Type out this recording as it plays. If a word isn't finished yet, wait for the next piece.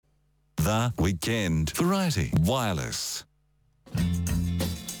The Weekend Variety Wireless.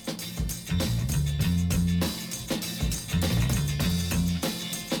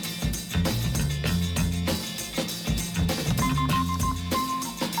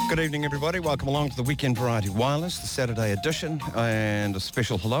 Good evening, everybody. Welcome along to the Weekend Variety Wireless, the Saturday edition, and a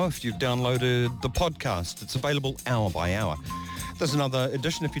special hello if you've downloaded the podcast. It's available hour by hour. There's another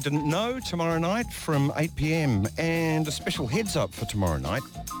edition, if you didn't know, tomorrow night from 8 p.m. And a special heads up for tomorrow night.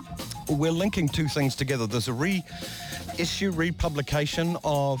 We're linking two things together. There's a republication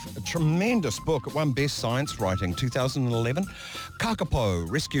of a tremendous book. It won Best Science Writing 2011.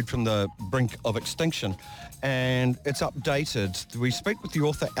 Kakapo, rescued from the brink of extinction. And it's updated. We speak with the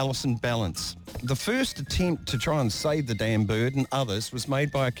author Alison Ballance. The first attempt to try and save the damn bird and others was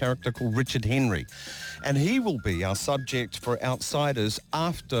made by a character called Richard Henry. And he will be our subject for Outsiders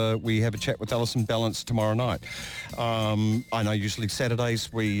after we have a chat with Alison Ballance tomorrow night. I know usually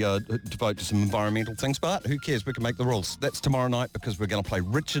Saturdays we devote to some environmental things, but who cares? We can make the rules. That's tomorrow night because we're going to play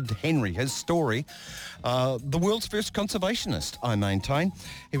Richard Henry, his story. The world's first conservationist, I maintain.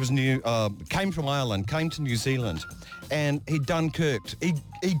 He was came from Ireland, came to New Zealand, and he Dunkirked. He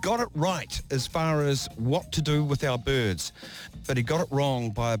got it right as far as what to do with our birds, but he got it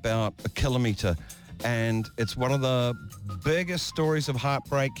wrong by about a kilometre. And it's one of the biggest stories of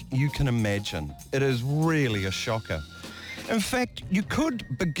heartbreak you can imagine. It is really a shocker. In fact, you could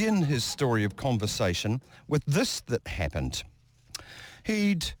begin his story of conversation with this that happened.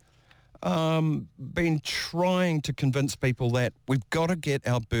 He'd been trying to convince people that we've got to get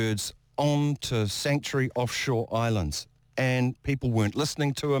our birds onto sanctuary offshore islands. And people weren't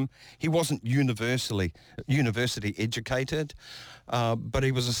listening to him. He wasn't university educated, but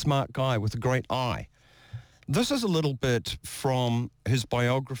he was a smart guy with a great eye. This is a little bit from his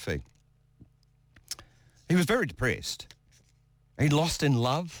biography. He was very depressed. He'd lost in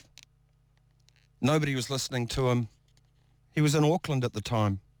love. Nobody was listening to him. He was in Auckland at the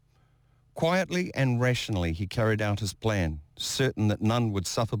time. Quietly and rationally, he carried out his plan, certain that none would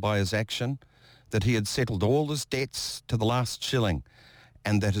suffer by his action, that he had settled all his debts to the last shilling,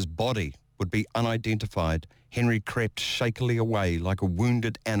 and that his body would be unidentified. Henry crept shakily away like a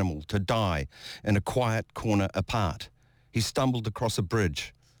wounded animal to die in a quiet corner apart. He stumbled across a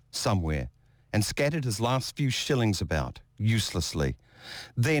bridge somewhere and scattered his last few shillings about, uselessly.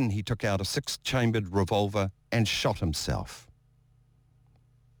 Then he took out a 6-chambered revolver and shot himself.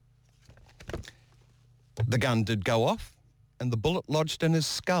 The gun did go off, and the bullet lodged in his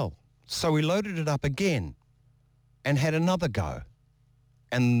skull. So he loaded it up again and had another go,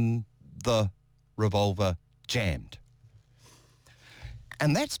 and the revolver jammed.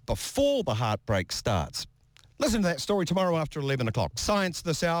 And that's before the heartbreak starts. Listen to that story tomorrow after 11 o'clock. Science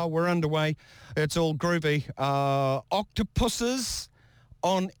this hour, we're underway. It's all groovy. Octopuses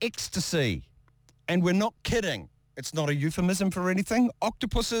on ecstasy. And we're not kidding. It's not a euphemism for anything.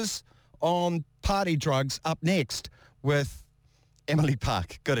 Octopuses on party drugs up next with Emily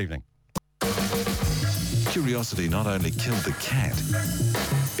Park. Good evening. Curiosity not only killed the cat,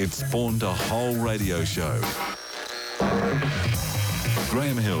 it spawned a whole radio show.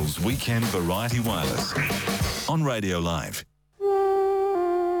 Graham Hill's Weekend Variety Wireless on Radio Live.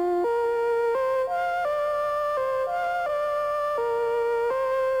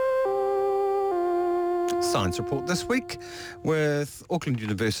 Science Report this week with Auckland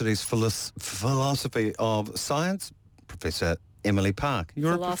University's Philosophy of Science, Professor Emily Park.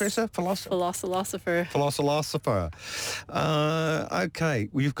 You're a professor? Philosopher. Okay,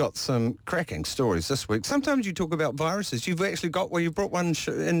 we've got some cracking stories this week. Sometimes you talk about viruses. You've actually got, you've brought one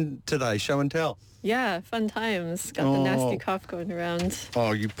in today, show and tell. Yeah, fun times. Got the nasty cough going around.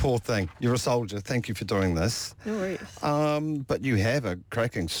 Oh, you poor thing. You're a soldier. Thank you for doing this. No worries. But you have a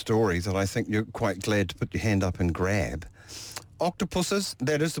cracking story that I think you're quite glad to put your hand up and grab. Octopuses,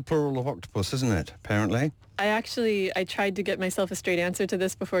 that is the plural of octopus, isn't it, apparently? I tried to get myself a straight answer to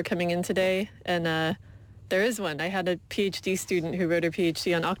this before coming in today, and there is one. I had a PhD student who wrote her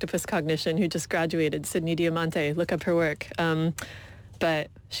PhD on octopus cognition who just graduated, Sydney Diamante. Look up her work. But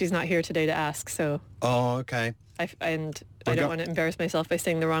she's not here today to ask, so... Oh, okay. I don't want to embarrass myself by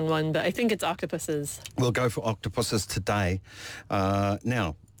saying the wrong one, but I think it's octopuses. We'll go for octopuses today.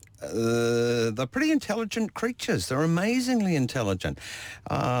 Now, they're pretty intelligent creatures. They're amazingly intelligent.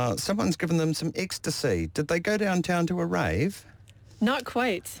 Someone's given them some ecstasy. Did they go downtown to a rave? Not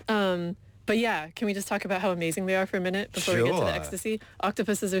quite. But yeah, can we just talk about how amazing they are for a minute before we get to the ecstasy?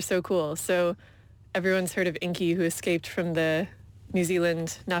 Octopuses are so cool. So everyone's heard of Inky, who escaped from the New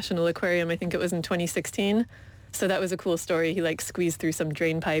Zealand National Aquarium. I think it was in 2016. So that was a cool story. He squeezed through some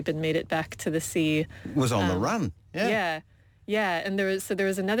drain pipe and made it back to the sea. Was on the run. Yeah. Yeah, and there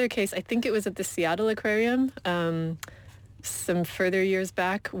was another case, I think it was at the Seattle Aquarium, some further years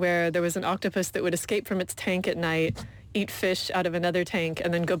back, where there was an octopus that would escape from its tank at night, eat fish out of another tank,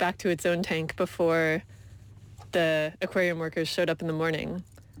 and then go back to its own tank before the aquarium workers showed up in the morning.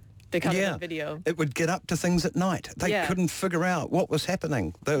 They caught it on video. It would get up to things at night. They couldn't figure out what was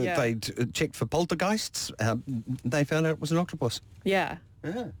happening. They checked for poltergeists. They found out it was an octopus. Yeah.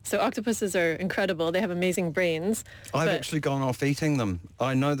 So octopuses are incredible. They have amazing brains. I've actually gone off eating them.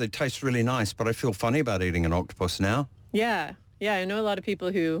 I know they taste really nice, but I feel funny about eating an octopus now. Yeah. Yeah, I know a lot of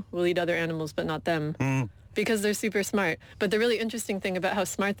people who will eat other animals, but not them. Because they're super smart. But the really interesting thing about how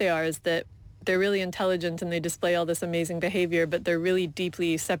smart they are is that they're really intelligent and they display all this amazing behavior, but they're really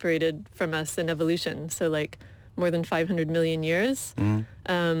deeply separated from us in evolution. So like more than 500 million years.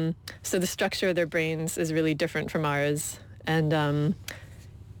 So the structure of their brains is really different from ours. And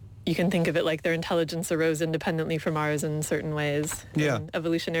you can think of it like their intelligence arose independently from ours in certain ways,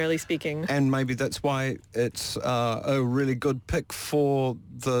 evolutionarily speaking. And maybe that's why it's a really good pick for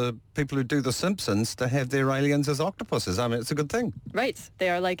the people who do The Simpsons to have their aliens as octopuses. I mean, it's a good thing. Right. They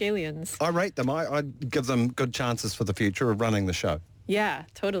are like aliens. I rate them. I'd give them good chances for the future of running the show. Yeah,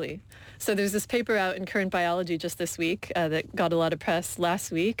 totally. So there's this paper out in Current Biology just this week that got a lot of press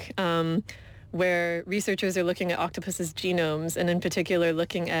last week, where researchers are looking at octopus's genomes, and in particular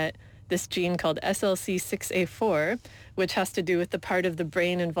looking at this gene called SLC6A4, which has to do with the part of the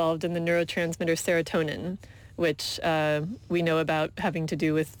brain involved in the neurotransmitter serotonin, which we know about having to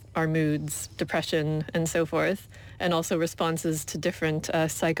do with our moods, depression, and so forth, and also responses to different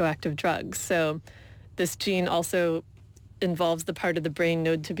psychoactive drugs. So this gene also involves the part of the brain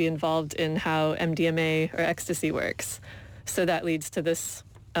known to be involved in how MDMA or ecstasy works. So that leads to this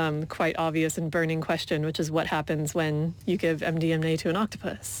quite obvious and burning question, which is what happens when you give MDMA to an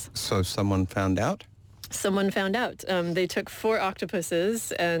octopus. So someone found out? Someone found out. They took 4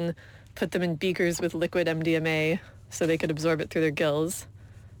 octopuses and put them in beakers with liquid MDMA so they could absorb it through their gills.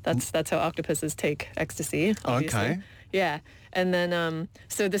 That's how octopuses take ecstasy, obviously. Okay. Yeah. And then,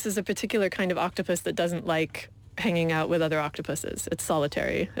 so this is a particular kind of octopus that doesn't like hanging out with other octopuses. It's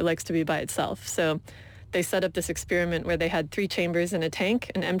solitary. It likes to be by itself. So they set up this experiment where they had 3 chambers in a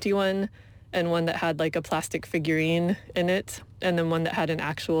tank, an empty one, and one that had like a plastic figurine in it, and then one that had an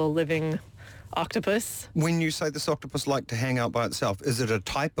actual living octopus. When you say this octopus liked to hang out by itself, is it a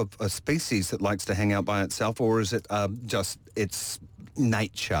type of a species that likes to hang out by itself, or is it just its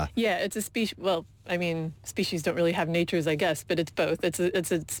nature? Yeah, it's a species. Well, I mean, species don't really have natures, I guess, but it's both. It's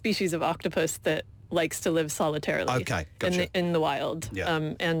a species of octopus that likes to live solitarily. Okay, gotcha. in the wild,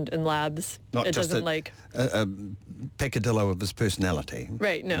 and in labs. Not it just doesn't like a peccadillo of his personality.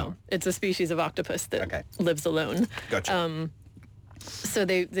 Right. No, it's a species of octopus that lives alone. Gotcha. So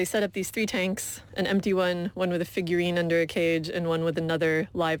they set up these 3 tanks, an empty one with a figurine under a cage, and one with another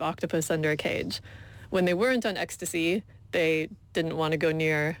live octopus under a cage. When they weren't on ecstasy, they didn't want to go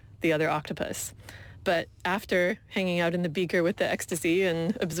near the other octopus. But after hanging out in the beaker with the ecstasy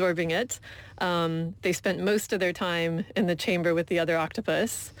and absorbing it, they spent most of their time in the chamber with the other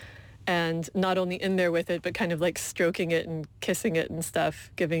octopus, and not only in there with it, but kind of like stroking it and kissing it and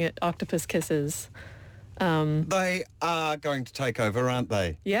stuff, giving it octopus kisses. They are going to take over, aren't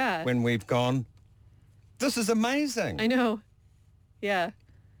they? Yeah. When we've gone. This is amazing. I know. Yeah.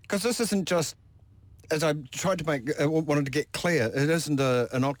 Because this isn't just, as I tried to wanted to get clear, it isn't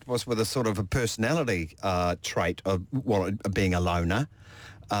an octopus with a sort of a personality trait of being a loner,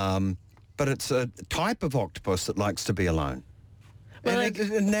 but it's a type of octopus that likes to be alone. Well,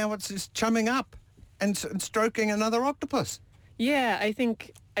 and now it's just chumming up and stroking another octopus. Yeah, I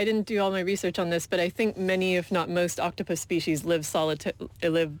think, I didn't do all my research on this, but I think many, if not most, octopus species live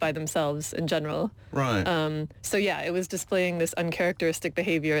by themselves in general. Right. So yeah, it was displaying this uncharacteristic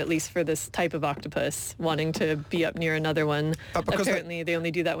behavior, at least for this type of octopus, wanting to be up near another one. Apparently, they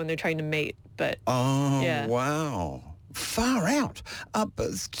only do that when they're trying to mate, but yeah. Wow. Far out.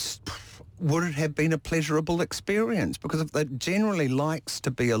 Would it have been a pleasurable experience? Because if it generally likes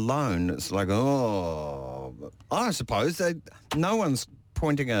to be alone, it's like, I suppose no one's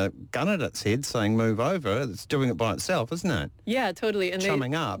pointing a gun at its head saying move over. It's doing it by itself, isn't it? Yeah, totally. And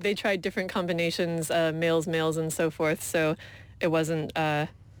chumming up. They tried different combinations, males, and so forth. So it wasn't, it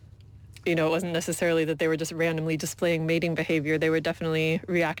wasn't necessarily that they were just randomly displaying mating behavior. They were definitely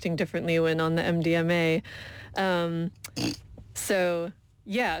reacting differently when on the MDMA. So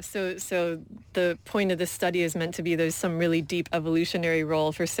the point of this study is meant to be there's some really deep evolutionary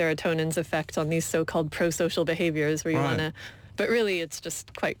role for serotonin's effect on these so-called prosocial behaviors where you want to, but really it's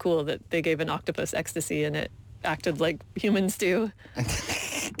just quite cool that they gave an octopus ecstasy and it acted like humans do.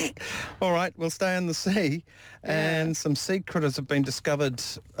 All right, we'll stay in the sea. And some sea critters have been discovered,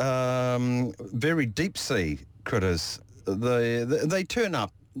 very deep sea critters. They turn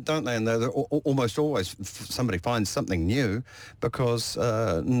up, don't they? And they're almost always somebody finds something new because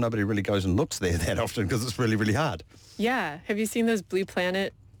nobody really goes and looks there that often because it's really, really hard. Yeah. Have you seen those Blue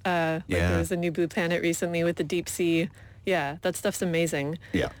Planet? There was a new Blue Planet recently with the deep sea. Yeah, that stuff's amazing.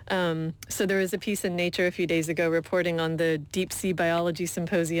 Yeah. So there was a piece in Nature a few days ago reporting on the Deep Sea Biology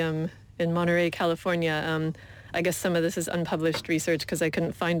Symposium in Monterey, California. I guess some of this is unpublished research because I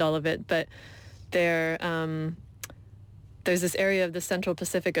couldn't find all of it, but there's this area of the Central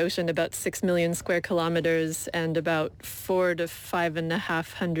Pacific Ocean, about 6 million square kilometers and about 400 to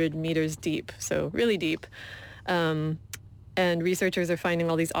 5,500 meters deep, so really deep. And researchers are finding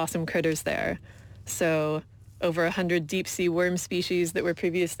all these awesome critters there. So over 100 deep sea worm species that were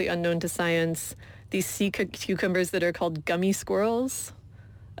previously unknown to science, these sea cucumbers that are called gummy squirrels,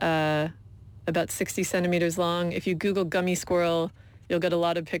 about 60 centimeters long. If you Google gummy squirrel, you'll get a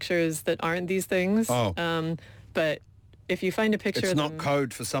lot of pictures that aren't these things. Oh. But if you find a picture It's of not them,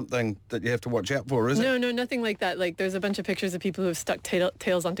 code for something that you have to watch out for, is it? No, nothing like that. Like there's a bunch of pictures of people who have stuck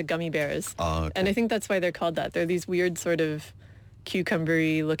tails onto gummy bears. Oh, okay. And I think that's why they're called that. They're these weird sort of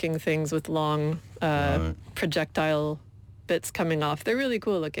cucumbery looking things with long projectile bits coming off. They're really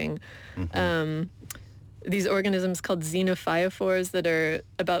cool looking. Mm-hmm. These organisms called xenophyophores that are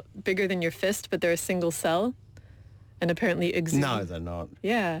about bigger than your fist, but they're a single cell and apparently exude. No, they're not.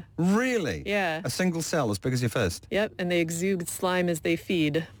 Yeah. Really? Yeah. A single cell as big as your fist? Yep, and they exude slime as they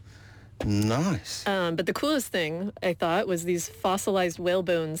feed. Nice. But the coolest thing, I thought, was these fossilized whale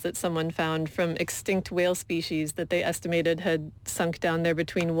bones that someone found from extinct whale species that they estimated had sunk down there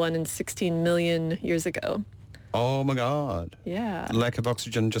between 1 and 16 million years ago. Oh, my God. Yeah. Lack of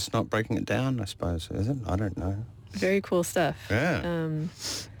oxygen just not breaking it down, I suppose, is it? I don't know. Very cool stuff. Yeah.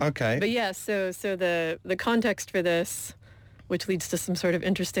 Okay. But yeah, so the context for this, which leads to some sort of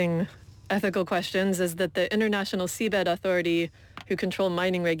interesting ethical questions, is that the International Seabed Authority, who control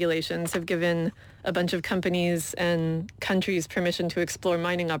mining regulations, have given a bunch of companies and countries permission to explore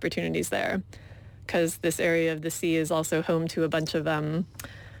mining opportunities there, because this area of the sea is also home to a bunch of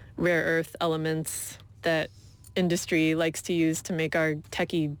rare earth elements that industry likes to use to make our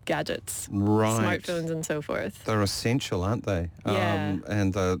techie gadgets, right. smartphones and so forth. They're essential, aren't they? Yeah.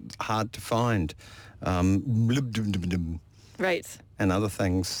 And they're hard to find. Right. And other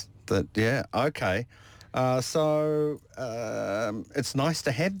things that, yeah, okay. So it's nice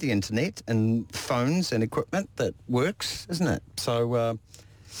to have the internet and phones and equipment that works, isn't it? So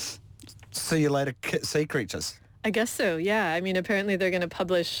see you later, sea creatures. I guess so, yeah. I mean, apparently they're going to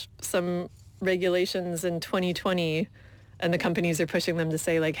publish some regulations in 2020, and the companies are pushing them to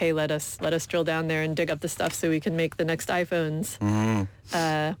say, like, hey, let us drill down there and dig up the stuff so we can make the next iPhones.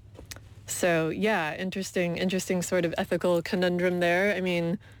 Mm-hmm. So, yeah, interesting sort of ethical conundrum there. I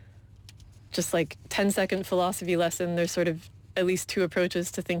mean, just like 10-second philosophy lesson, there's sort of at least two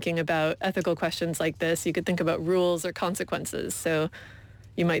approaches to thinking about ethical questions like this. You could think about rules or consequences. So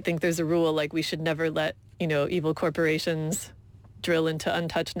you might think there's a rule like we should never let, evil corporations drill into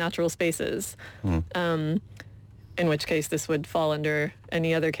untouched natural spaces, in which case this would fall under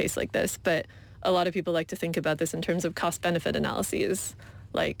any other case like this. But a lot of people like to think about this in terms of cost-benefit analyses,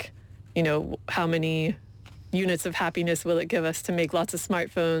 like, how many units of happiness will it give us to make lots of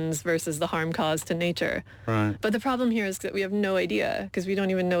smartphones versus the harm caused to nature. Right. But the problem here is that we have no idea because we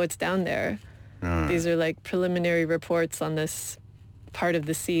don't even know what's down there. Right. These are like preliminary reports on this part of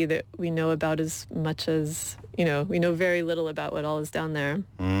the sea that we know about as much as, we know very little about what all is down there.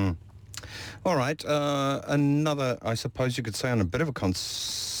 Mm. All right. Another, I suppose you could say, on a bit of a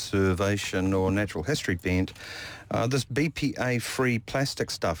conservation or natural history bent, this BPA-free plastic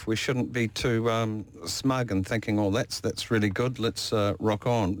stuff. We shouldn't be too smug and thinking, oh, that's really good. Let's rock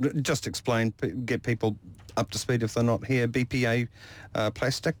on. Just explain, get people up to speed if they're not here. BPA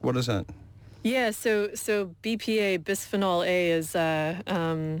plastic, what is it? Yeah, so BPA, bisphenol A, is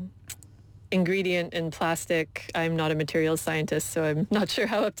ingredient in plastic. I'm not a materials scientist, so I'm not sure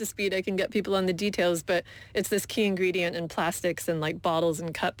how up to speed I can get people on the details, but it's this key ingredient in plastics and like bottles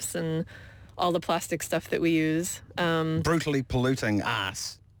and cups and all the plastic stuff that we use. Brutally polluting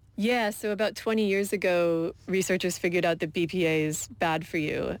us. Yeah, so about 20 years ago, researchers figured out that BPA is bad for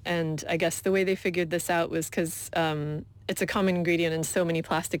you. And I guess the way they figured this out was because it's a common ingredient in so many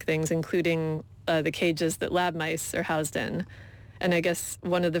plastic things, including the cages that lab mice are housed in. And I guess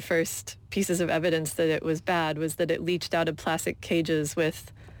one of the first pieces of evidence that it was bad was that it leached out of plastic cages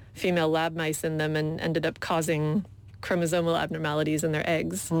with female lab mice in them and ended up causing chromosomal abnormalities in their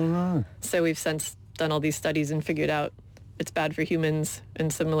eggs. Oh, no. So we've since done all these studies and figured out it's bad for humans in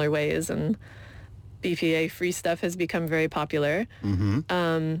similar ways, and BPA-free stuff has become very popular.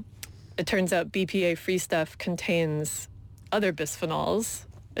 It turns out BPA-free stuff contains other bisphenols.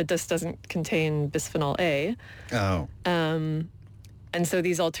 It just doesn't contain bisphenol A. Oh. And so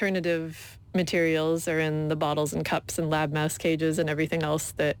these alternative materials are in the bottles and cups and lab mouse cages and everything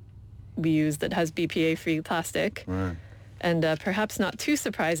else that we use that has BPA-free plastic. Right. And perhaps not too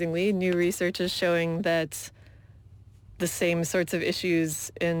surprisingly, new research is showing that the same sorts of issues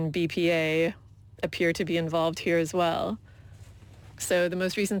in BPA appear to be involved here as well. So the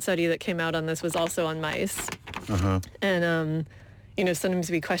most recent study that came out on this was also on mice. And,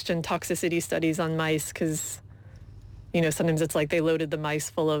 sometimes we question toxicity studies on mice because, sometimes it's like they loaded the mice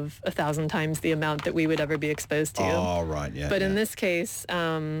full of 1,000 times the amount that we would ever be exposed to. Oh, right, yeah. But in this case,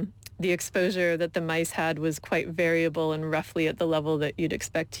 the exposure that the mice had was quite variable and roughly at the level that you'd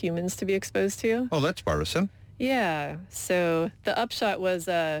expect humans to be exposed to. Oh, that's worrisome. Yeah. So the upshot was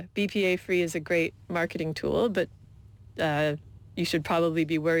BPA-free is a great marketing tool, but you should probably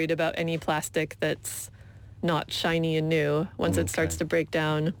be worried about any plastic that's not shiny and new. Once it starts to break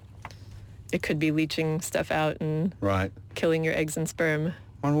down, it could be leaching stuff out and killing your eggs and sperm.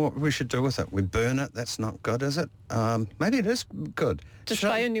 I wonder what we should do with it. We burn it. That's not good, is it? Maybe it is good. Just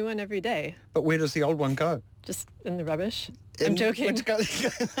buy a new one every day. But where does the old one go? Just in the rubbish. I'm joking.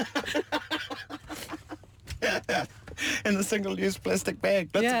 In the single-use plastic bag.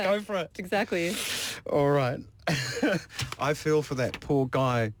 Let's go for it. Exactly. All right. I feel for that poor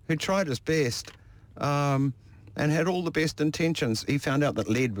guy who tried his best and had all the best intentions. He found out that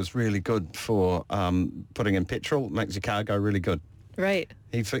lead was really good for putting in petrol. It makes your car go really good. Right.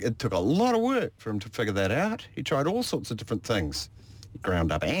 It took a lot of work for him to figure that out. He tried all sorts of different things. He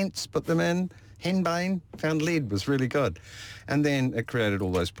ground up ants, put them in, henbane, found lead was really good. And then it created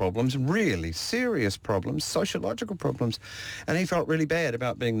all those problems, really serious problems, sociological problems. And he felt really bad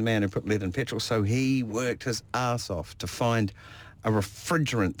about being the man who put lead in petrol, so he worked his ass off to find a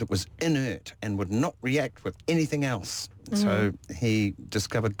refrigerant that was inert and would not react with anything else. So he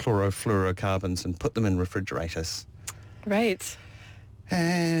discovered chlorofluorocarbons and put them in refrigerators. Right.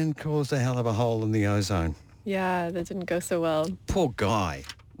 And caused a hell of a hole in the ozone. Yeah, that didn't go so well. Poor guy,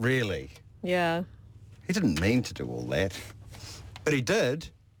 really. Yeah. He didn't mean to do all that. But he did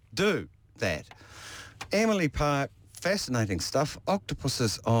do that. Emily Park, fascinating stuff.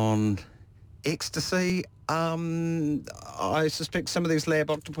 Octopuses on ecstasy. I suspect some of these lab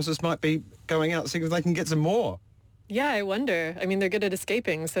octopuses might be going out seeing if they can get some more. Yeah, I wonder. I mean, they're good at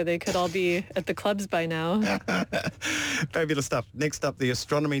escaping, so they could all be at the clubs by now. Fabulous stuff. Next up, the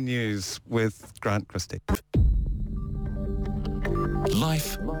astronomy news with Grant Christie.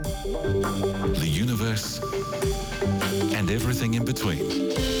 Life, the universe, and everything in between.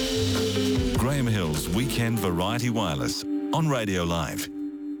 Graham Hill's Weekend Variety Wireless on Radio Live.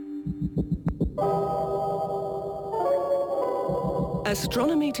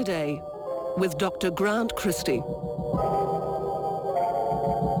 Astronomy Today with Dr. Grant Christie.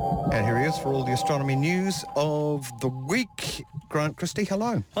 And here he is for all the astronomy news of the week. Grant Christie,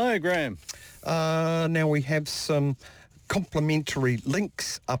 hello. Hi, Graham. Now we have some complimentary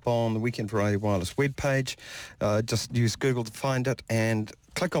links up on the Weekend Variety Wireless webpage. Just use Google to find it and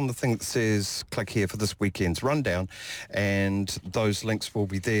click on the thing that says click here for this weekend's rundown, and those links will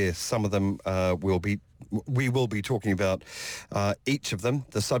be there. Some of them we will be talking about each of them,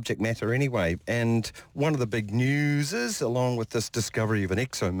 the subject matter anyway. And one of the big news is, along with this discovery of an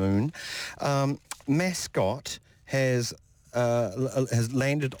exomoon, Mascot has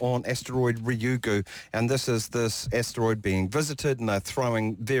landed on asteroid Ryugu, and this is this asteroid being visited, and they're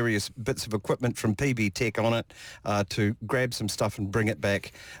throwing various bits of equipment from PB Tech on it to grab some stuff and bring it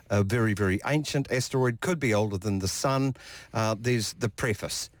back. A very, very ancient asteroid, could be older than the sun. There's the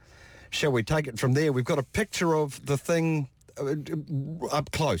preface. Shall we take it from there? We've got a picture of the thing up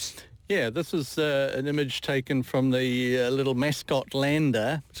close. Yeah, this is an image taken from the little Mascot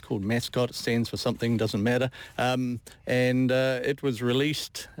lander. It's called Mascot. It stands for something, doesn't matter. And it was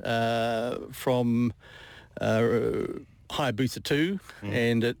released from Hayabusa 2,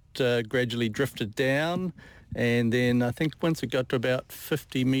 and it gradually drifted down. And then I think once it got to about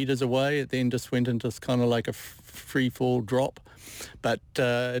 50 metres away, it then just went into kind of like a free fall drop. But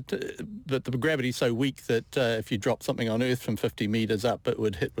the gravity's so weak that if you drop something on Earth from 50 metres up, it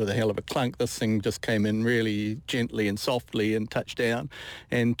would hit with a hell of a clunk. This thing just came in really gently and softly and touched down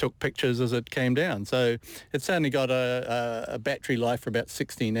and took pictures as it came down. So it's only got a battery life for about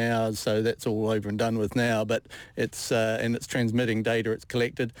 16 hours, so that's all over and done with now. But it's and it's transmitting data it's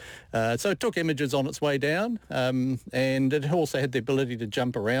collected. So it took images on its way down, and it also had the ability to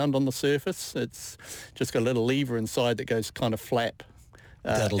jump around on the surface. It's just got a little lever inside that goes kind of flap.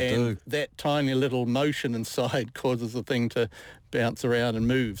 That'll do. That tiny little motion inside causes the thing to bounce around and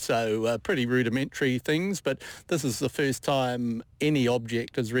move. So pretty rudimentary things, but this is the first time any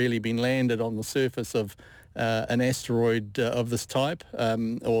object has really been landed on the surface of an asteroid of this type,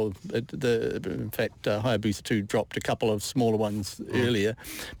 in fact, Hayabusa 2 dropped a couple of smaller ones earlier,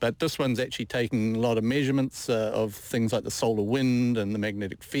 but this one's actually taking a lot of measurements of things like the solar wind and the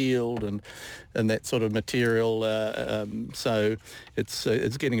magnetic field and that sort of material. So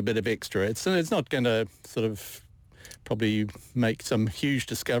it's getting a bit of extra. It's not going to sort of probably make some huge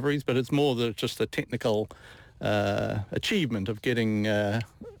discoveries, but it's more just the technical achievement of getting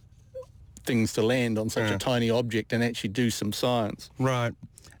things to land on such a tiny object and actually do some science. Right.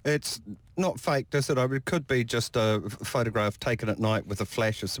 It's not faked, is it? It could be just a photograph taken at night with a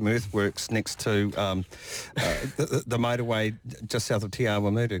flash of some earthworks next to the motorway just south of Te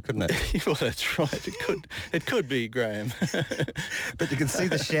Awamutu, couldn't it? Well, that's right. It could be, Graham. But you can see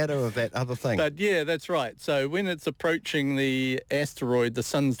the shadow of that other thing. But yeah, that's right. So when it's approaching the asteroid, the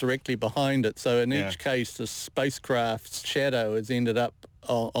sun's directly behind it. So in each case, the spacecraft's shadow has ended up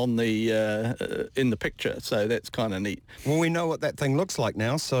on the in the picture, so that's kind of neat. Well, we know what that thing looks like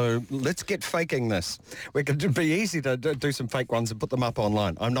now, so let's get faking this. We could be easy to do some fake ones and put them up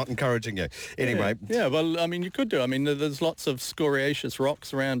online. I'm not encouraging you. Anyway. Yeah, well, I mean, you could do. I mean, there's lots of scoriaceous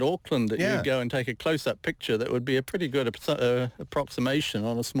rocks around Auckland that you go and take a close-up picture. That would be a pretty good approximation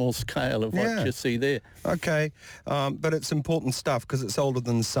on a small scale of what you see there. Okay, but it's important stuff because it's older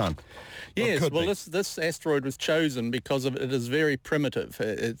than the sun. Yes, well, this asteroid was chosen because it is very primitive.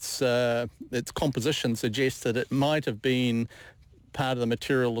 Its composition suggests that it might have been part of the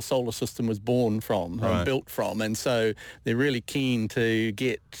material the solar system was born from and built from, and so they're really keen to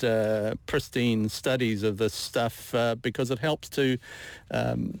get pristine studies of this stuff because it helps to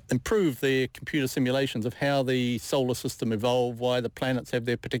improve their computer simulations of how the solar system evolved, why the planets have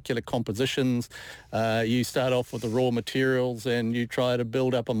their particular compositions. You start off with the raw materials and you try to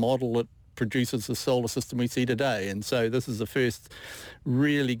build up a model that produces the solar system we see today, and so this is the first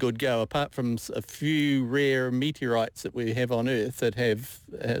really good go, apart from a few rare meteorites that we have on Earth that have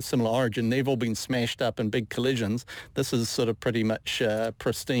a similar origin. They've all been smashed up in big collisions. This is sort of pretty much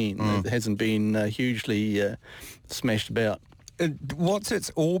pristine. It hasn't been hugely smashed about. What's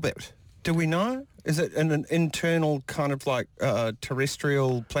its orbit? Do we know? Is it in an internal kind of like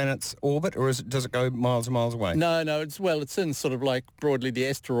terrestrial planet's orbit, or does it go miles and miles away? No, it's in sort of like broadly the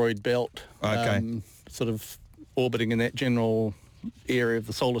asteroid belt, sort of orbiting in that general area of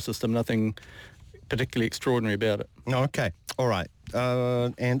the solar system. Nothing particularly extraordinary about it. Okay, all right.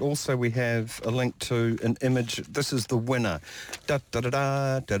 And also we have a link to an image. This is the winner.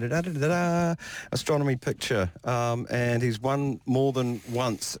 Astronomy picture. And he's won more than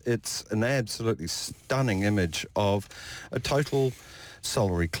once. It's an absolutely stunning image of a total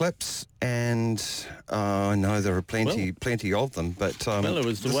solar eclipse, and I know there are plenty of them, but well, it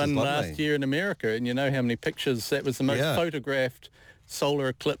was the one last year in America, and you know how many pictures. That was the most photographed solar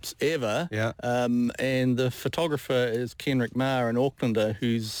eclipse ever. And the photographer is Kenrick Marr, an Aucklander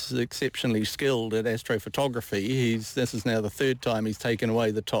who's exceptionally skilled at astrophotography. This is now the third time he's taken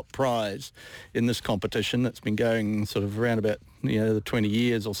away the top prize in this competition. That's been going sort of around about the 20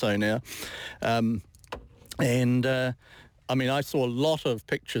 years or so now. I mean, I saw a lot of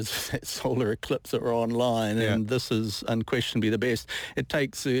pictures of that solar eclipse that were online, and this is unquestionably the best. It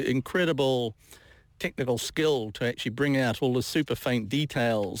takes incredible technical skill to actually bring out all the super faint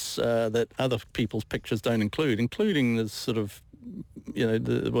details that other people's pictures don't include, including the sort of,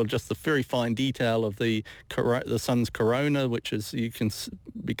 just the very fine detail of the sun's corona, which is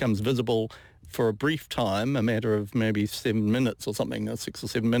becomes visible for a brief time, a matter of maybe 7 minutes or something, or 6 or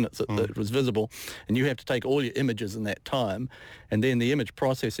 7 minutes that it was visible. And you have to take all your images in that time. And then the image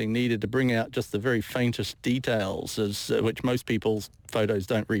processing needed to bring out just the very faintest details, which most people's photos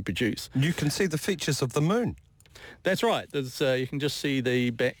don't reproduce. You can see the features of the moon. That's right. There's you can just see the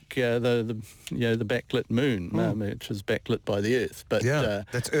the backlit moon, which is backlit by the Earth. But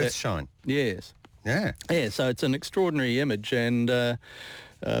that's Earth shine. Yes. Yeah. Yeah. So it's an extraordinary image, and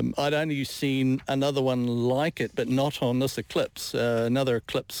I'd only seen another one like it, but not on this eclipse. Another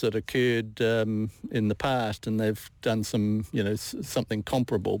eclipse that occurred in the past, and they've done some, something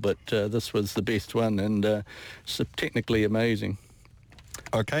comparable. But this was the best one, and it's technically amazing.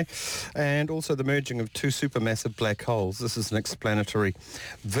 Okay, and also the merging of two supermassive black holes. This is an explanatory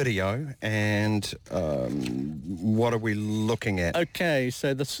video, and what are we looking at? Okay,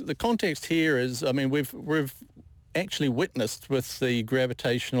 so the context here is, I mean, we've actually witnessed with the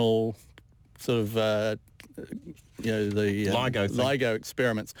gravitational sort of the LIGO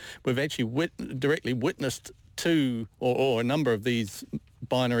experiments, we've actually directly witnessed two or a number of these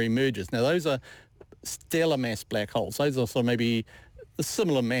binary mergers. Now, those are stellar mass black holes. Those are sort of maybe a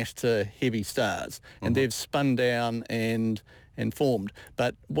similar mass to heavy stars, and they've spun down and formed.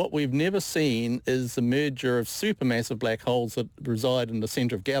 But what we've never seen is the merger of supermassive black holes that reside in the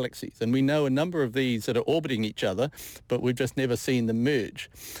centre of galaxies. And we know a number of these that are orbiting each other, but we've just never seen them merge.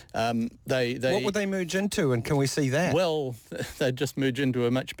 What would they merge into, and can we see that? Well, they'd just merge into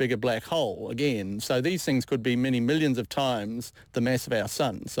a much bigger black hole again. So these things could be many millions of times the mass of our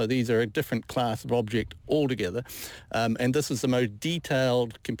sun. So these are a different class of object altogether. And this is the most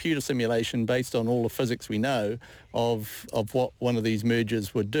detailed computer simulation based on all the physics we know of what one of these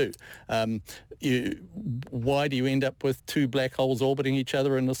mergers would do. Why do you end up with two black holes orbiting each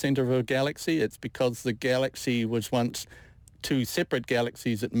other in the centre of a galaxy? It's because the galaxy was once two separate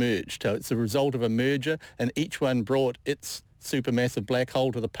galaxies that merged. So it's a result of a merger, and each one brought its supermassive black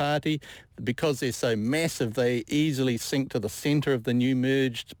hole to the party. Because they're so massive, they easily sink to the centre of the new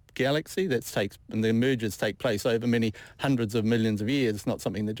merged galaxy. And the mergers take place over many hundreds of millions of years. It's not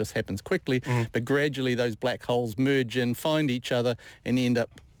something that just happens quickly, but gradually those black holes merge in, find each other, and end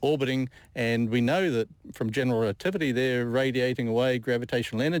up orbiting. And we know that from general relativity they're radiating away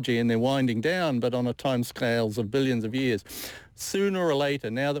gravitational energy and they're winding down, but on a time scales of billions of years. Sooner or later,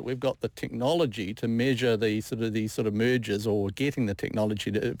 now that we've got the technology to measure these sort of mergers, or getting the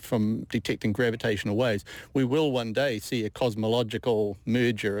technology from detecting gravitational waves, we will one day see a cosmological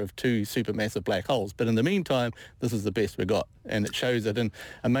merger of two supermassive black holes. But in the meantime, this is the best we've got, and it shows it in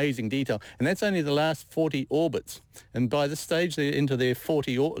amazing detail. And that's only the last 40 orbits. And by this stage, they're into their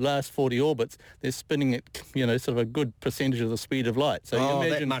last 40 orbits. They're spinning at sort of a good percentage of the speed of light. So you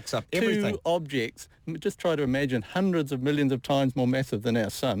imagine that mucks up everything. Two objects. Just try to imagine hundreds of millions of times more massive than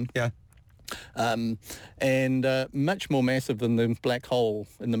our sun. Yeah. And much more massive than the black hole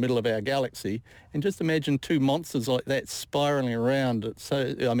in the middle of our galaxy. And just imagine two monsters like that spiraling around.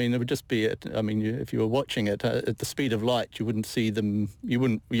 It would just be if you were watching it at the speed of light, you wouldn't see them.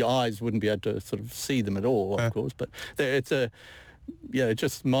 Your eyes wouldn't be able to sort of see them at all, of course. But it's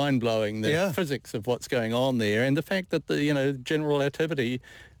just mind-blowing, the physics of what's going on there, and the fact that the general relativity,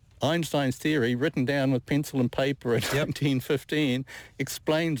 Einstein's theory, written down with pencil and paper in 1915,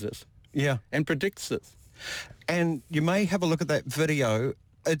 explains this. Yeah. And predicts this. And you may have a look at that video.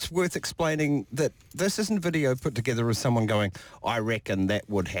 It's worth explaining that this isn't a video put together as someone going, I reckon that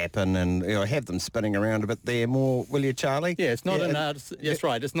would happen, and have them spinning around a bit there more, will you, Charlie? Yeah, it's not an artist. That's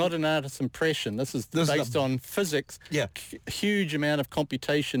right. It's not an artist's impression. This is based on physics. Yeah. Huge amount of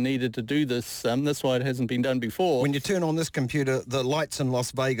computation needed to do this. That's why it hasn't been done before. When you turn on this computer, the lights in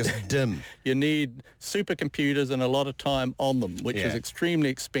Las Vegas dim. You need supercomputers and a lot of time on them, which is extremely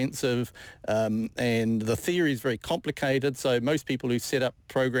expensive, and the theory is very complicated. So most people who set up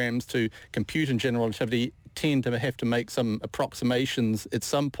programs to compute in general relativity tend to have to make some approximations at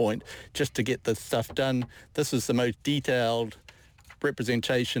some point just to get the stuff done. This is the most detailed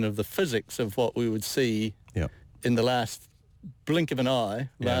representation of the physics of what we would see in the last blink of an eye,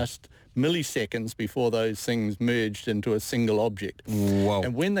 last milliseconds before those things merged into a single object. Whoa.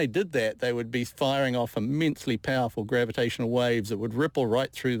 And when they did that, they would be firing off immensely powerful gravitational waves that would ripple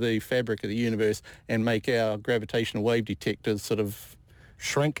right through the fabric of the universe and make our gravitational wave detectors sort of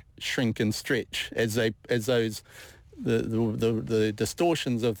shrink and stretch as the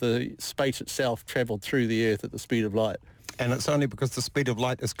distortions of the space itself traveled through the Earth at the speed of light. And it's only because the speed of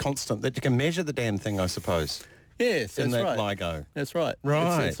light is constant that you can measure the damn thing, I suppose. Yes, that's right. In that LIGO. That's right.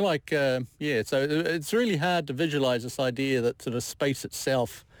 Right. It's like, so it's really hard to visualize this idea that sort of space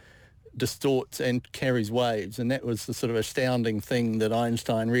itself distorts and carries waves. And that was the sort of astounding thing that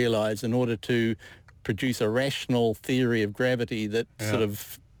Einstein realized. In order to produce a rational theory of gravity that sort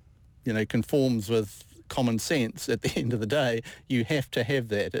of, conforms with common sense, at the end of the day, you have to have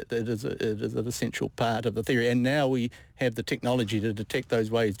that. It is an essential part of the theory. And now we have the technology to detect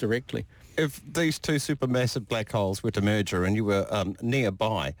those waves directly. If these two supermassive black holes were to merger and you were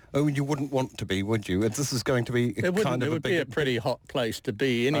nearby, you wouldn't want to be, would you? This is going to be it would be a pretty hot place to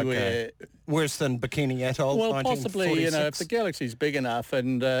be anywhere. Okay. Worse than Bikini Atoll? Well, possibly, if the galaxy's big enough,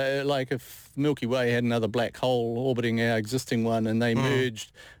 and like if Milky Way had another black hole orbiting our existing one and they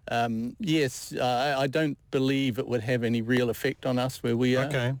merged, I don't believe it would have any real effect on us where we are.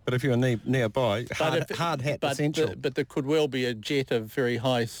 Okay, but if you're nearby, hard hat essential. But there could well be a jet of very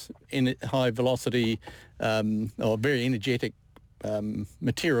high velocity or very energetic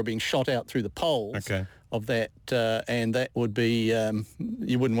material being shot out through the poles of that, and that would be,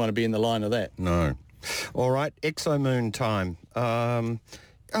 you wouldn't want to be in the line of that. No. All right, ExoMoon time.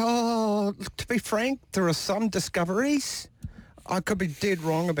 Oh, to be frank, there are some discoveries. I could be dead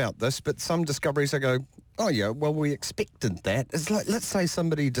wrong about this, but some discoveries I go, oh yeah, well we expected that. It's like, let's say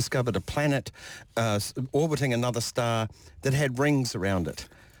somebody discovered a planet orbiting another star that had rings around it.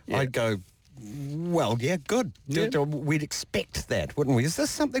 Yeah. I'd go, well, yeah, good. Yeah. We'd expect that, wouldn't we? Is this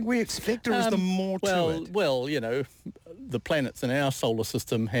something we expect, or is there more to it? Well, you know, the planets in our solar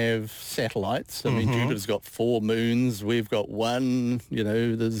system have satellites. I mean, Jupiter's got 4 moons. We've got 1. You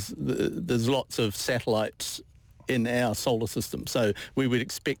know, there's lots of satellites in our solar system, so we would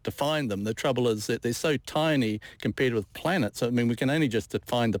expect to find them. The trouble is that they're so tiny compared with planets. I mean, we can only just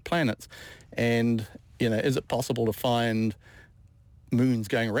find the planets, and, you know, is it possible to find moons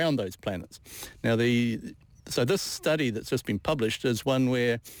going around those planets? Now, so this study that's just been published is one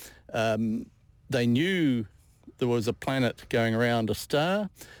where they knew there was a planet going around a star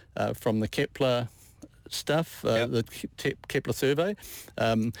from the Kepler stuff, the Kepler survey.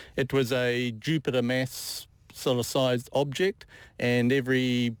 It was a Jupiter mass sort of sized object, and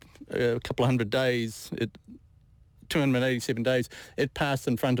every couple of hundred days, 287 days, it passed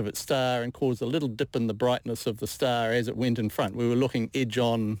in front of its star and caused a little dip in the brightness of the star as it went in front. We were looking edge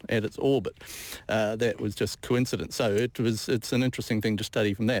on at its orbit. That was just coincidence. So it's an interesting thing to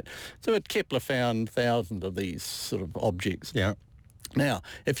study from that. So Kepler found thousands of these sort of objects. Yeah. Now,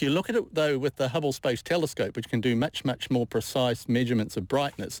 if you look at it, though, with the Hubble Space Telescope, which can do much, much more precise measurements of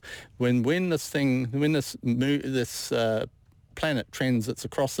brightness, when this planet transits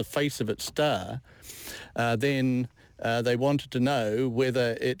across the face of its star, then they wanted to know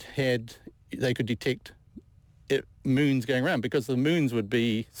whether they could detect moons going around, because the moons would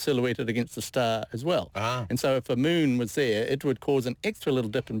be silhouetted against the star as well. And so if a moon was there, it would cause an extra little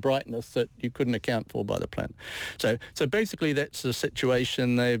dip in brightness that you couldn't account for by the planet. So basically that's the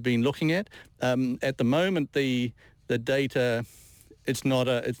situation they've been looking at. At the moment, the data, it's not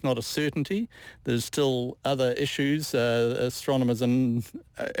a certainty. There's still other issues. Astronomers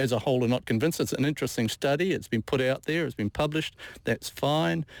as a whole are not convinced. It's an interesting study. It's been put out there. It's been published. That's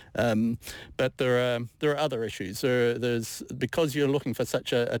fine. But there are other issues. There's because you're looking for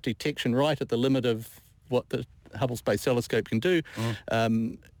such a detection right at the limit of what the Hubble Space Telescope can do.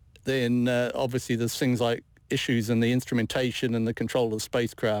 Then obviously there's things like issues in the instrumentation and the control of the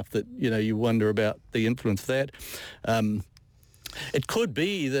spacecraft that you wonder about the influence of that. It could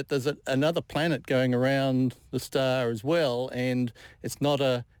be that there's another planet going around the star as well, and it's not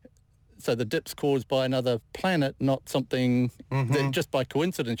so the dip's caused by another planet, not something that just by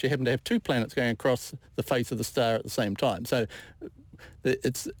coincidence you happen to have 2 planets going across the face of the star at the same time. So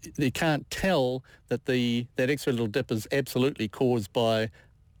you can't tell that that extra little dip is absolutely caused by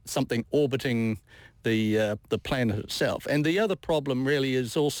something orbiting the planet itself. And the other problem really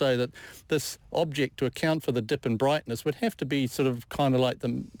is also that this object, to account for the dip in brightness, would have to be sort of kind of like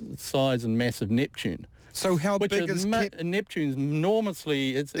the size and mass of Neptune. So how big is Neptune's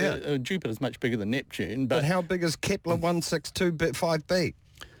enormously, Jupiter's much bigger than Neptune. But how big is Kepler 162.5b?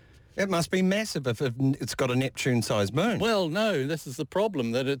 It must be massive if it's got a Neptune-sized moon. Well, no, this is the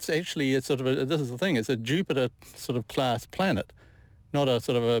problem, that it's actually this is the thing, it's a Jupiter sort of class planet, not a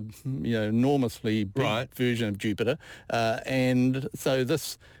sort of enormously big version of Jupiter. And so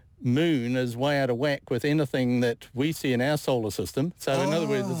this moon is way out of whack with anything that we see in our solar system. So in other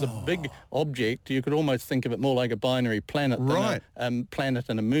words, it's a big object. You could almost think of it more like a binary planet than a planet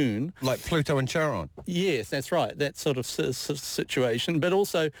and a moon. Like Pluto and Charon. Yes, that's right, that sort of situation. But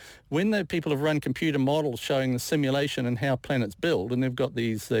also, when the people have run computer models showing the simulation and how planets build, and they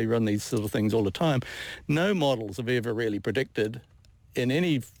run these sort of things all the time, no models have ever really predicted in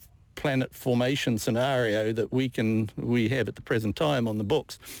any planet formation scenario that we have at the present time on the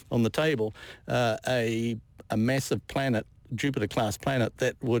books, on the table, a massive planet, Jupiter-class planet,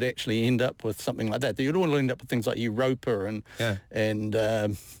 that would actually end up with something like that. You'd all end up with things like Europa and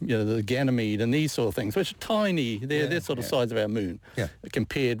the Ganymede and these sort of things, which are tiny. They're sort of size of our moon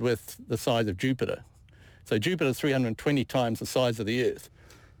compared with the size of Jupiter. So Jupiter's 320 times the size of the Earth.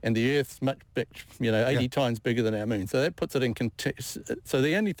 And the Earth's much big, 80 times bigger than our moon. So that puts it in context. So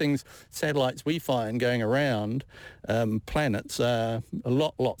the only satellites we find going around planets are a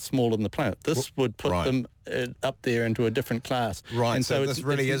lot smaller than the planet. This would put them up there into a different class. Right. And so this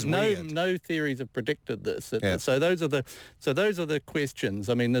really is weird. No theories have predicted this. So those are the questions.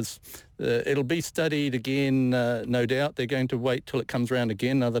 I mean, it'll be studied again, no doubt. They're going to wait till it comes around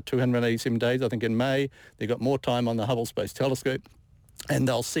again, another 287 days. I think in May they've got more time on the Hubble Space Telescope. And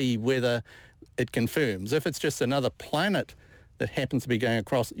they'll see whether it confirms. If it's just another planet that happens to be going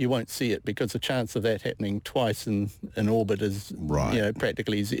across, you won't see it, because the chance of that happening twice in orbit is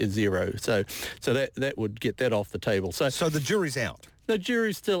practically is zero. So that would get that off the table. So the jury's out. The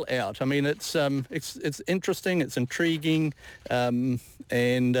jury's still out. I mean, it's interesting, it's intriguing, and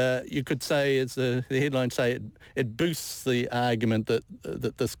you could say, as the headlines say, it boosts the argument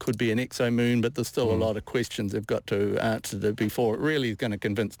that this could be an exomoon, but there's still a lot of questions they've got to answer before it really is going to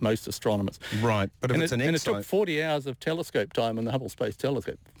convince most astronomers. Right, but if it's an and it took 40 hours of telescope time on the Hubble Space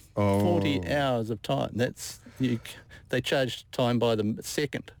Telescope. 40 hours of time. They charge time by the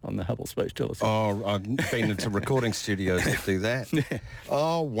second on the Hubble Space Telescope. Oh, I've been into recording studios that do that. Yeah.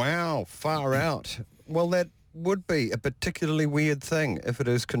 Oh, wow, far out. Well, that would be a particularly weird thing if it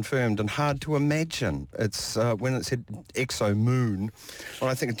is confirmed, and hard to imagine. It's when it said exomoon, well,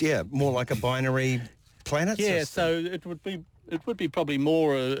 I think, more like a binary planet system. Yeah, so it would be probably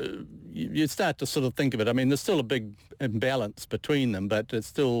more, you start to sort of think of it. I mean, there's still a big imbalance between them, but it's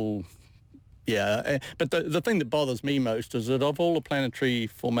still... Yeah, but the thing that bothers me most is that of all the planetary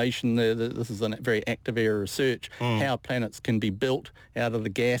formation, this is a very active area of research, how planets can be built out of the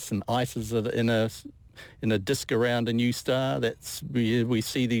gas and ices that are in a disk around a new star. We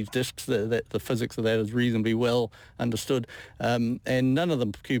see these disks, that the physics of that is reasonably well understood, and none of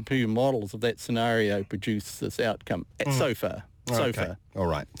the computer models of that scenario produce this outcome so far. So far. All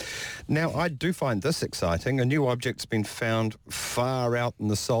right. Now, I do find this exciting. A new object's been found far out in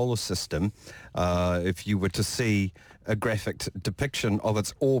the solar system. If you were to see a graphic depiction of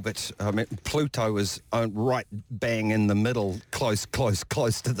its orbit, I mean, Pluto is right bang in the middle, close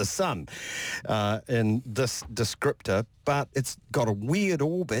to the sun in this descriptor, but it's got a weird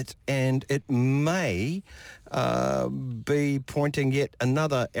orbit, and it may be pointing yet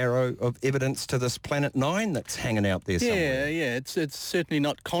another arrow of evidence to this Planet 9 that's hanging out there somewhere. Yeah, it's certainly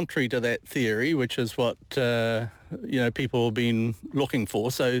not contrary to that theory, which is what people have been looking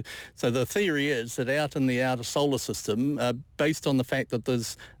for. So the theory is that out in the outer solar system, based on the fact that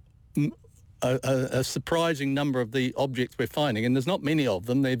there's a surprising number of the objects we're finding, and there's not many of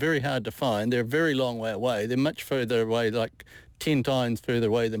them. They're very hard to find. They're a very long way away. They're much further away, like 10 times further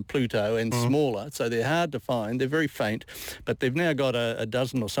away than Pluto, and smaller, so they're hard to find. They're very faint, but they've now got a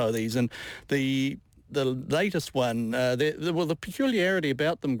dozen or so of these, and the latest one, the peculiarity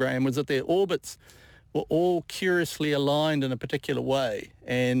about them, Graham, was that their orbits were all curiously aligned in a particular way,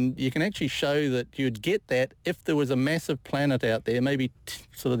 and you can actually show that you'd get that if there was a massive planet out there, maybe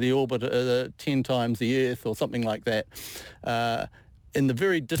sort of the orbit 10 times the Earth or something like that, in the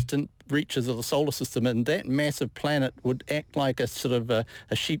very distant reaches of the solar system, and that massive planet would act like a sort of a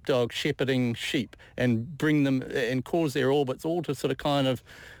sheepdog shepherding sheep and bring them and cause their orbits all to sort of kind of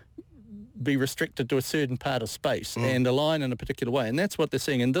be restricted to a certain part of space and align in a particular way. And that's what they're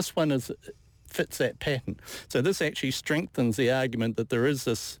seeing. And this one fits that pattern. So this actually strengthens the argument that there is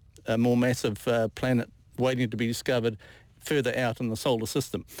this more massive planet waiting to be discovered further out in the solar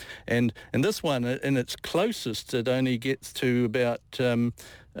system. And this one, in its closest, it only gets to about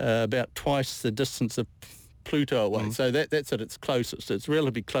twice the distance of Pluto away. So that's at its closest. It's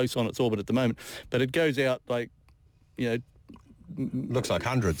relatively close on its orbit at the moment, but it goes out looks like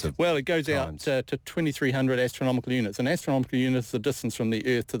hundreds of Well, it goes times. out to 2,300 astronomical units. An astronomical unit is the distance from the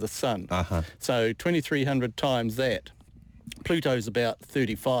Earth to the Sun. So 2,300 times that. Pluto's about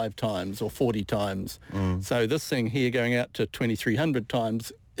 35 times or 40 times. So this thing here going out to 2,300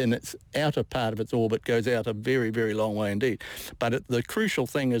 times in its outer part of its orbit goes out a very, very long way indeed. But the crucial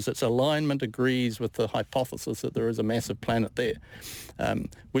thing is its alignment agrees with the hypothesis that there is a massive planet there.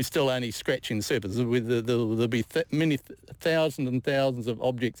 We're still only scratching the surface. There'll be many thousands and thousands of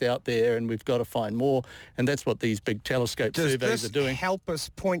objects out there, and we've got to find more, and that's what these big telescope surveys are doing. Does this help us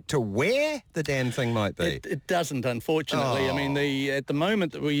point to where the damn thing might be? It doesn't, unfortunately. I mean, at the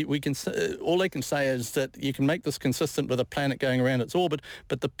moment, we can all they can say is that you can make this consistent with a planet going around its orbit,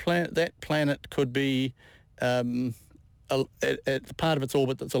 but that planet could be at the part of its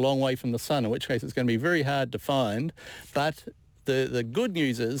orbit that's a long way from the sun, in which case it's going to be very hard to find. But the good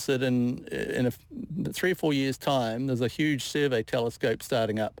news is that in 3 or 4 years' time, there's a huge survey telescope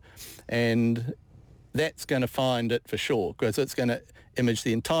starting up, and that's going to find it for sure, because it's going to image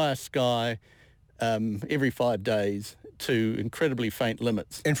the entire sky every 5 days to incredibly faint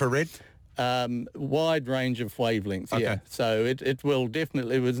limits. Infrared? Wide range of wavelengths, Okay. yeah. So it will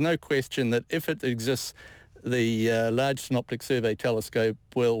definitely, there's no question that if it exists, the Large Synoptic Survey Telescope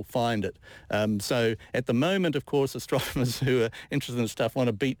will find it. So at the moment, of course, astronomers who are interested in stuff want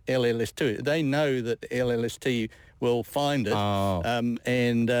to beat LLST. They know that LLST will find it,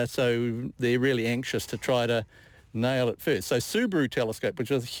 and so they're really anxious to try to nail it first. So Subaru telescope,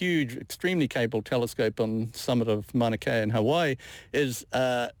 which is a huge, extremely capable telescope on the summit of Mauna Kea in Hawaii, is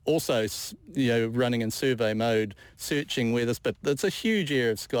also running in survey mode, searching where this, but it's a huge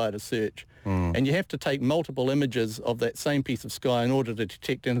area of sky to search. And you have to take multiple images of that same piece of sky in order to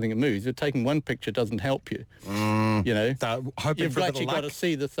detect anything that moves. If taking one picture doesn't help you. They're hoping You've for a bit actually of luck. got to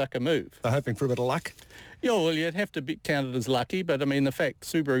see the sucker move. They're hoping for a bit of luck. Yeah, well, you'd have to be counted as lucky, but I mean, the fact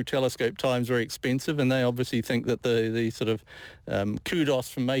Subaru telescope time's very expensive, and they obviously think that the sort of kudos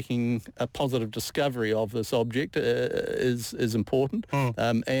for making a positive discovery of this object is important.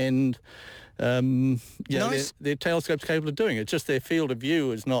 Nice. Their telescope's capable of doing it. It's just their field of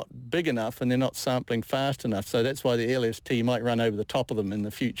view is not big enough, and they're not sampling fast enough. So that's why the LST might run over the top of them in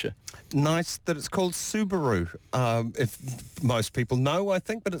the future. Nice that it's called Subaru. If most people know, I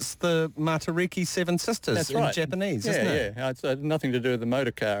think, but it's the Matariki Seven Sisters That's right. in Japanese, isn't it? Yeah, it's nothing to do with the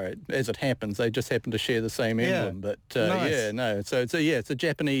motor car. As it happens, they just happen to share the same emblem. But Nice. So it's a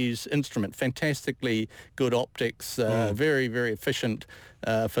Japanese instrument. Fantastically good optics. Very, very efficient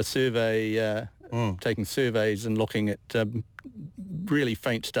for survey. Taking surveys and looking at really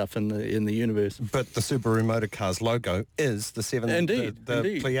faint stuff in the universe. But the Subaru motor car's logo is the seven, Indeed, the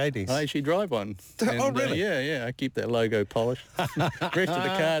indeed. Pleiades. I actually drive one. Oh, really? Yeah. I keep that logo polished. The rest of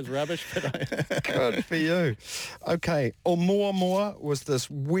the car's rubbish, but Good for you. Okay, Oumuamua was this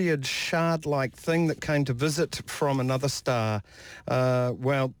weird shard-like thing that came to visit from another star.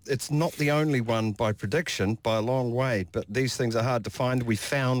 Well, it's not the only one by prediction, by a long way, but these things are hard to find. We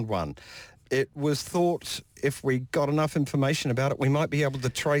found one. It was thought if we got enough information about it, we might be able to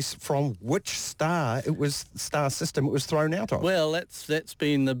trace from which star system it was thrown out of. Well, that's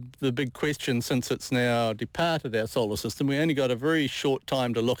been the big question since it's now departed our solar system. We only got a very short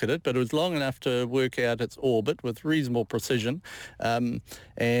time to look at it, but it was long enough to work out its orbit with reasonable precision. And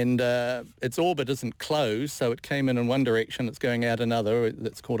its orbit isn't closed, so it came in one direction, it's going out another.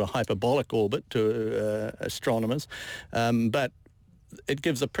 That's called a hyperbolic orbit to astronomers. But it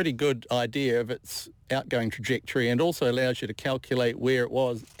gives a pretty good idea of its outgoing trajectory and also allows you to calculate where it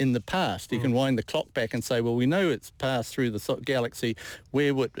was in the past. You can wind the clock back and say, well, we know it's passed through the galaxy.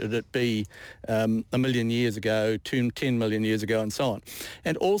 Where would it be a million years ago, 10 million years ago, and so on.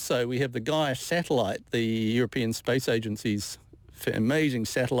 And also we have the Gaia satellite, the European Space Agency's amazing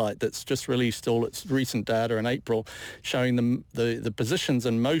satellite that's just released all its recent data in April showing them the positions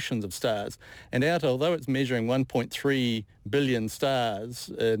and motions of stars. And although it's measuring 1.3 billion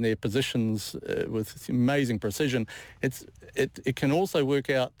stars and their positions with amazing precision, it can also work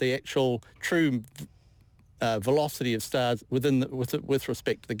out the actual true velocity of stars with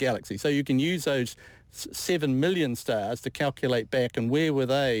respect to the galaxy. So you can use those 7 million stars to calculate back and where were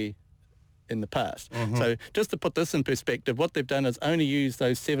they in the past. So just to put this in perspective, what they've done is only use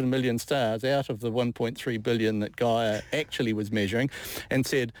those 7 million stars out of the 1.3 billion that Gaia actually was measuring and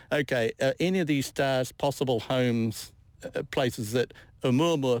said, okay, any of these stars possible homes, places that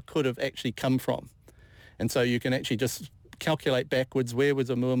Oumuamua could have actually come from. And so you can actually just calculate backwards where was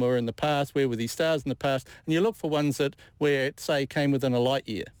Oumuamua in the past, where were these stars in the past, and you look for ones that where it, say, came within a light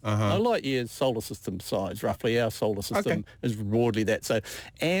year. A light year is solar system size, roughly. Our solar system is broadly that. So,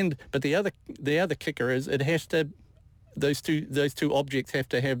 but the other kicker is it has to. Those two objects have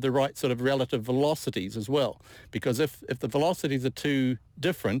to have the right sort of relative velocities as well, because if the velocities are too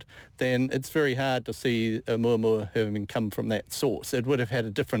different, then it's very hard to see Oumuamua having come from that source. It would have had a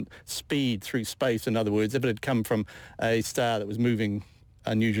different speed through space, in other words, if it had come from a star that was moving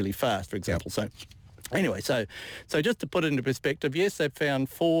unusually fast, for example. So anyway, so just to put it into perspective, yes, they've found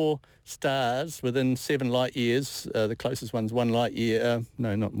 4 stars within 7 light years. The closest one's 1 light year.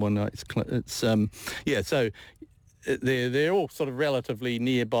 No, not 1 light. So they're all sort of relatively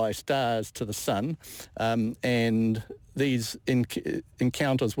nearby stars to the sun, and these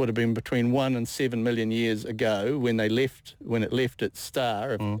encounters would have been between 1 and 7 million years ago when it left its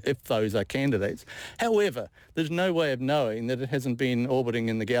star, if those are candidates. However, there's no way of knowing that it hasn't been orbiting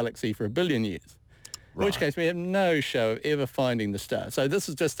in the galaxy for 1 billion years. In which case we have no show of ever finding the star. So this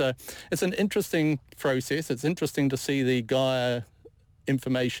is it's an interesting process. It's interesting to see the Gaia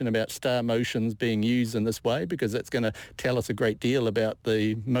information about star motions being used in this way, because that's going to tell us a great deal about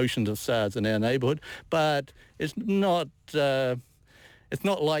the motions of stars in our neighbourhood. But it's not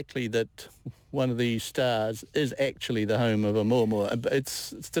likely that one of these stars is actually the home of Oumuamua.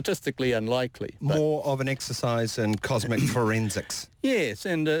 It's statistically unlikely. More of an exercise in cosmic forensics. Yes,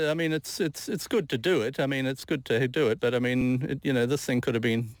 and I mean it's good to do it. I mean it's good to do it, but I mean this thing could have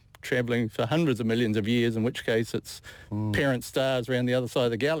been travelling for hundreds of millions of years, in which case it's parent stars around the other side of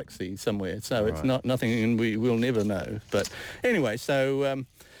the galaxy somewhere. So it's not nothing, and we'll never know. But anyway, so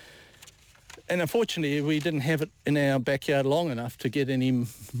And unfortunately, we didn't have it in our backyard long enough to get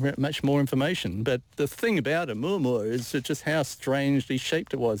much more information. But the thing about Oumuamua is just how strangely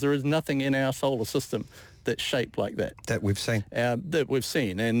shaped it was. There is nothing in our solar system that's shaped like that. That we've seen. That we've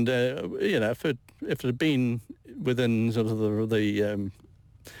seen. And, if it had been within sort of the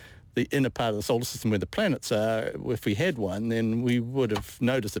inner part of the solar system where the planets are, if we had one, then we would have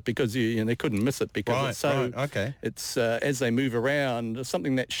noticed it, because they couldn't miss it, because it's as they move around,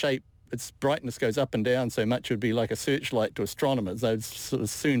 something that shape, its brightness goes up and down so much, it would be like a searchlight to astronomers. They'd sort of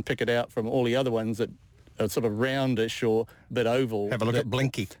soon pick it out from all the other ones that are sort of roundish or a bit oval. Have a look at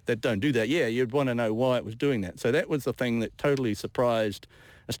Blinky. That don't do that. Yeah, you'd want to know why it was doing that. So that was the thing that totally surprised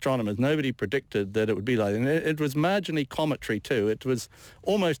astronomers. Nobody predicted that it would be like that. And it was marginally cometary too. It was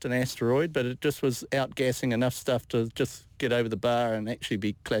almost an asteroid, but it just was outgassing enough stuff to just get over the bar and actually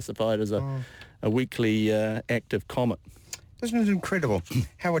be classified as a weakly active comet. Isn't it incredible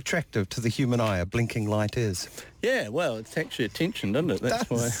how attractive to the human eye a blinking light is? Yeah, well, it's actually attention, doesn't it? That's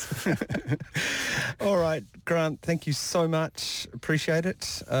why. All right, Grant, thank you so much. Appreciate it.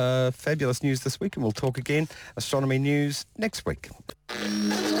 Fabulous news this week, and we'll talk again. Astronomy news next week.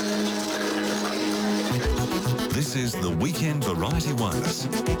 This is the Weekend Variety Ones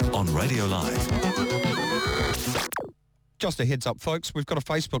on Radio Live. Just a heads up, folks, we've got a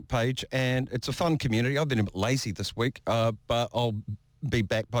Facebook page and it's a fun community. I've been a bit lazy this week, but I'll be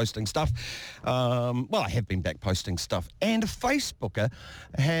back posting stuff. I have been back posting stuff. And a Facebooker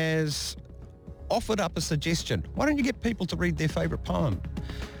has offered up a suggestion. Why don't you get people to read their favourite poem?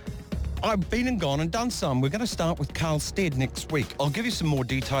 I've been and gone and done some. We're going to start with Carl Stead next week. I'll give you some more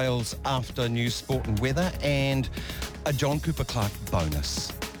details after news, sport and weather, and a John Cooper Clarke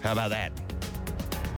bonus. How about that?